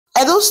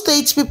Edo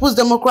State People's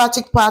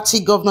Democratic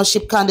Party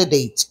Governorship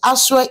Candidate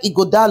Asue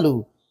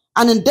Ighodalo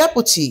and in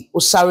Deputy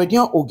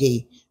Osarodion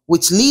Ogie,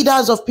 with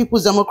leaders of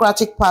People's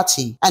Democratic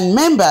Party and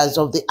members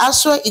of the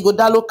Asue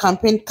Ighodalo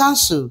Campaign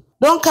Council,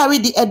 don't carry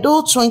the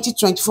Edo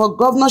 2024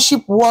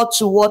 Governorship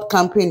Ward-to-Ward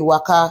Campaign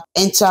waka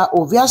enter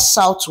Ovia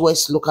South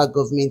West Local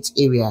Government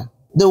Area.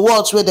 The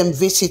wards where them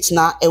visit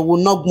now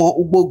Ewunogmo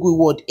Ugbogu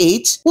Ward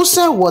 8, Use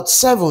Ward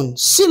 7,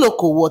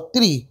 Siloko Ward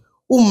 3,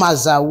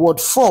 Umaza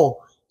Ward 4,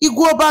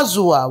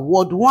 Igwobazua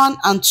Ward 1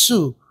 and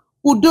 2,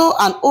 Udo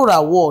and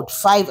Ora Ward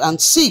 5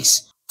 and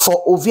 6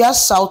 for Ovia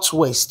South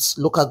West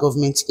Local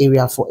Government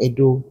Area for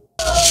Edo.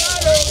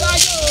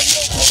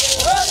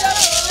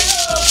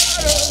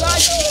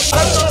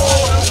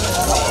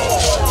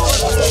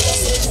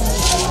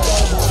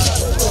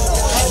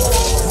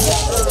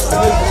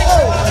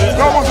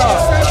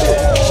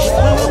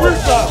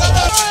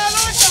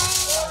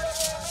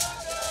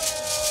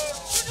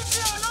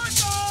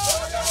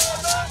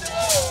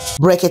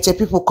 Brekete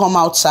people come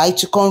outside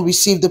to come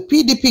receive the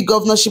PDP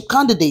Governorship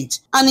Candidate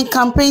and in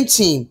campaign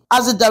team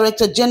as the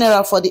Director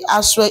General for the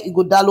Asue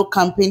Ighodalo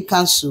Campaign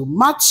Council,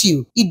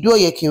 Matthew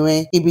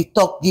Idoyekinwe, he be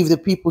talk give the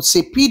people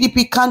say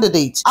PDP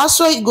candidate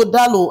Asue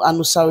Ighodalo and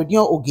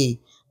Osarodion Ogie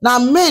now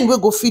men will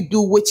go fit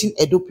do wetin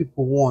Edo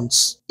people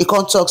want. He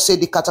can talk say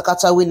the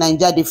katakata wey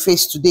Naija dey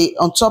face today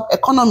on top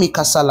economic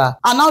kasala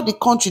and now the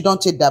country don't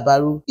take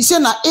dabaru. He say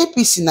na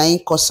APC na in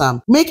cause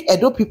am, make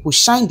Edo people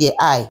shine their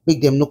eye,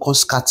 make them no con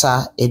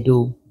scatter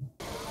Edo.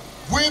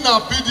 We na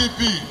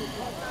PDP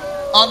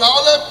and na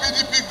only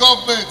PDP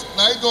government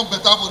na it done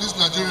better for this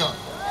Nigeria.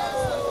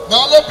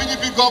 Na only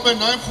PDP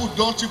government na food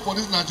don cheap for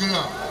this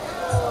Nigeria.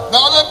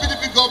 Na only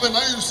PDP government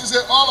na you see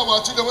say all of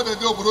our children when they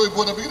dey obodo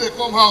oyibo they begin dey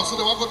come house so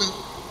they wan go dey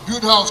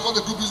build house, come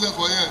they do business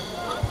for here.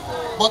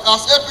 But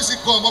as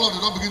APC come, all of them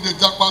don't begin the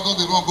jackpot, don't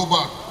they run go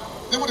back.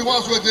 Even the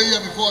ones who were there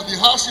here before, the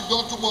hardship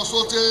done too much,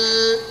 so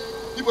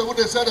people when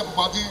they sell their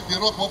property, they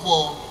run up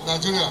for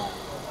Nigeria.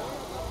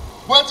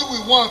 What do we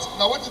want?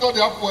 Now what did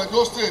they have for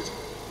Edo State?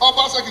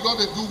 Obaseki don't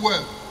they do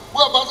well?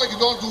 Where Obaseki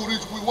don't do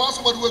rich, we want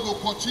somebody who will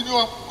continue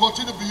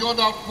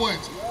beyond that point.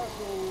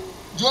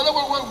 The only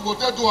way we go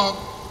there to them,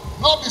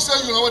 not be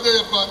saying you know what they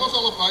have, not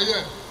all of my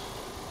here.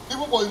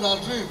 Even for your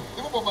dream,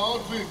 even for my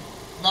own dream.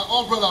 Now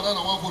umbrella then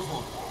I want vote for.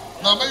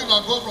 Now maybe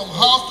you go from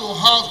house to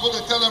house, go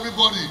to tell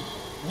everybody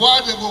why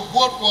they will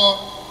vote for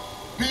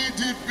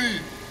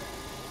PDP.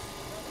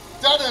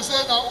 Tell them say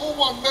now who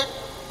want make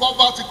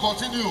poverty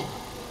continue.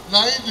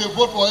 Now if they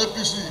vote for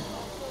APC.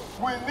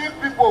 We need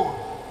people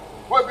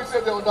where we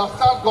say they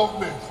understand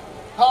government,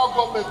 how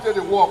government say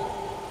they work.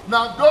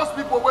 Now those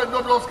people who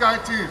know those kind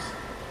of things.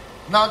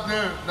 Now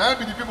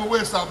be the people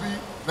who sabi,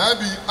 now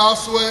be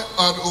Asue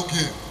and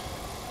Ogie.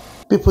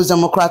 People's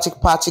Democratic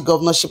Party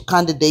Governorship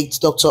Candidate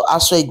Dr.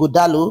 Asue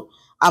Ighodalo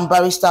and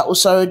Barrister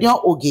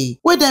Osarodion Ogie,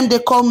 where them they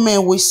come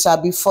men with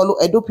sabi follow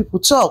Edo people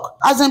talk.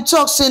 As them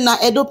talk say na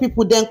Edo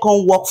people then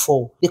come work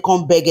for. They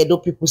come beg Edo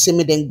people say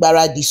me then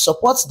Baradi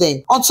supports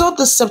them until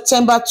the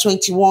September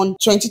 21,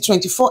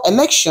 2024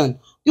 election,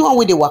 the one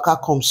where the waka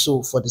come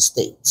so for the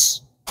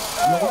state.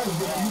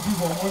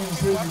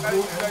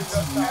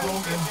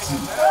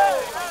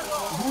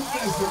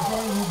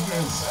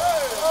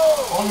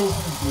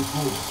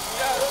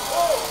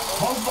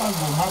 Husband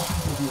will happy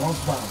to be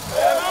husband.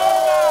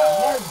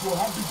 Wife will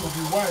happy to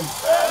be wife.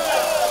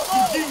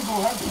 Pikin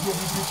will happy to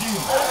be pikin.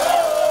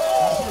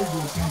 That's what it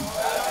will be.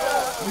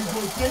 We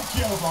will take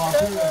care of our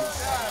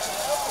parents.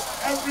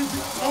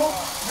 Everything. No,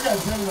 make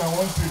I tell you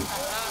one thing.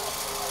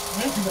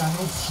 Make it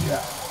not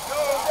share.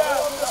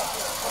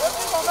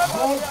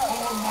 God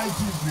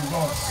Almighty is with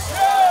us.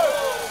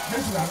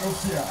 Make it not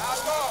fear.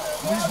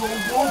 We will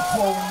work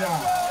for now.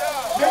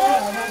 Make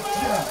it not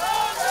fear.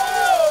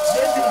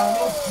 Make it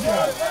no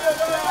fear.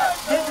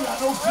 Make it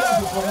no fear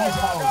to come out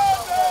house.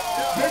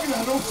 Make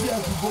it no fear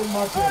to go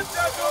market.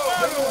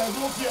 Make it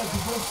no fear to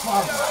go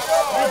farm.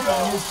 Make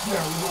it no fear.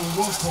 We will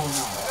work for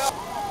now.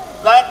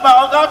 Like my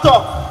other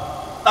talk,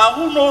 now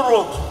who know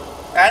road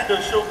and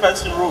the show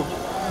person road.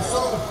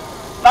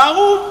 Now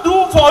who do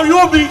for you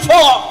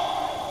before?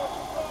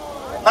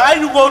 Now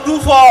you go do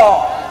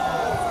for.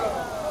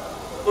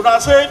 When I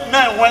say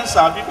men when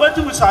sabi, what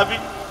do we sabi?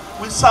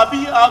 We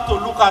sabi how to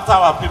look at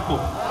our people.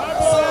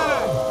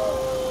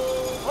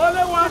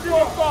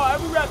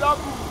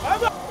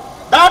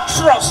 That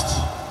trust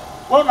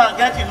will not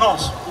get in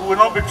us, we will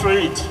not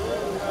betray it.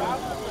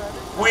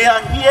 We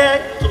are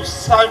here to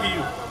serve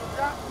you.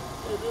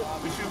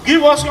 If you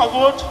give us your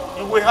vote,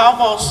 you will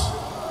have us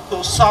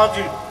to serve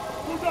you.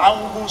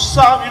 And we will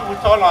serve you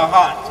with all our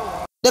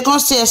heart. They can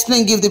still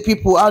explain, give the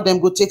people how them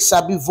go take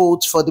sabi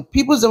votes for the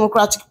People's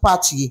Democratic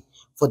Party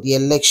for the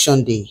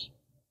election day.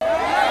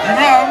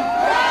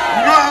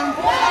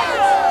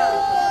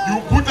 You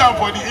put them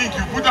for the ink,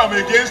 you put them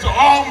against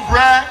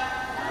umbrella.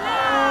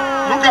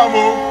 Look at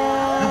me.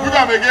 You put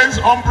them against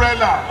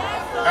umbrella.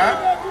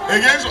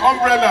 Against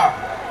umbrella.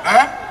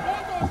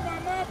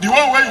 The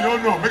one way you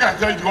don't know. Make I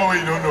tell you the one way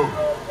you don't know.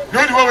 You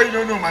know the one way you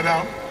don't know,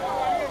 madam?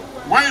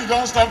 When you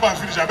don't stamp and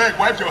finish, I beg,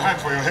 wipe your hand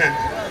for your head.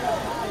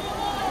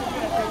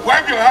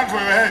 Wipe your hand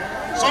for your head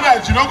so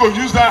that you don't go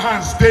use that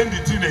hand stain the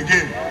thing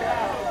again.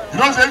 You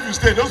don't say if you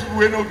stay, those people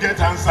will not get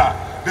answer.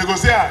 They go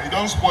say, it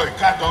don't spoil,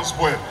 card don't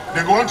spoil.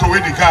 They go want to away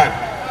the card.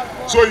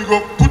 So you go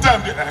put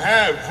them the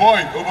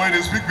void. Oh boy,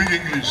 they speak big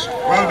English.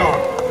 Well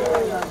done.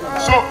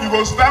 So you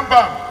go stamp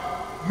them.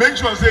 Make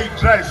sure say it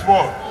dry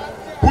small.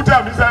 Put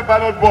them inside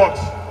ballot box.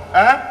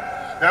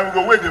 Then we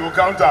go wait, they will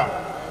count them.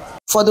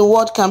 For the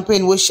ward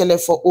campaign we shell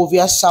for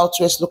Ovia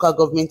Southwest local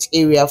government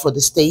area for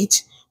the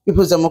state,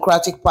 People's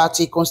Democratic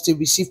Party can still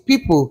receive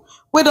people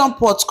who don't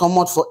put come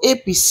out for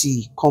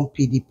APC come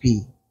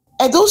PDP.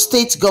 Edo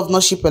State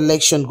governorship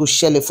election go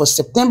shell for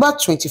September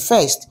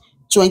 21st,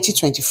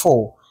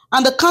 2024,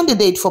 and the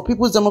candidate for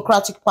People's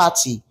Democratic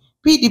Party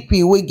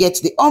PDP will get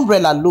the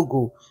umbrella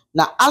logo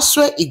na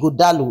Asue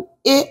Ighodalo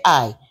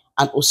AI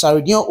and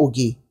Osarodion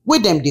Ogie, where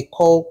them they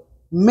call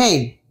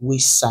men we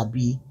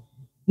sabi.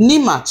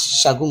 Nimat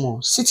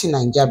Shagumo, City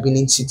Niger,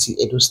 Benin City,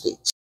 Edo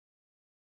State.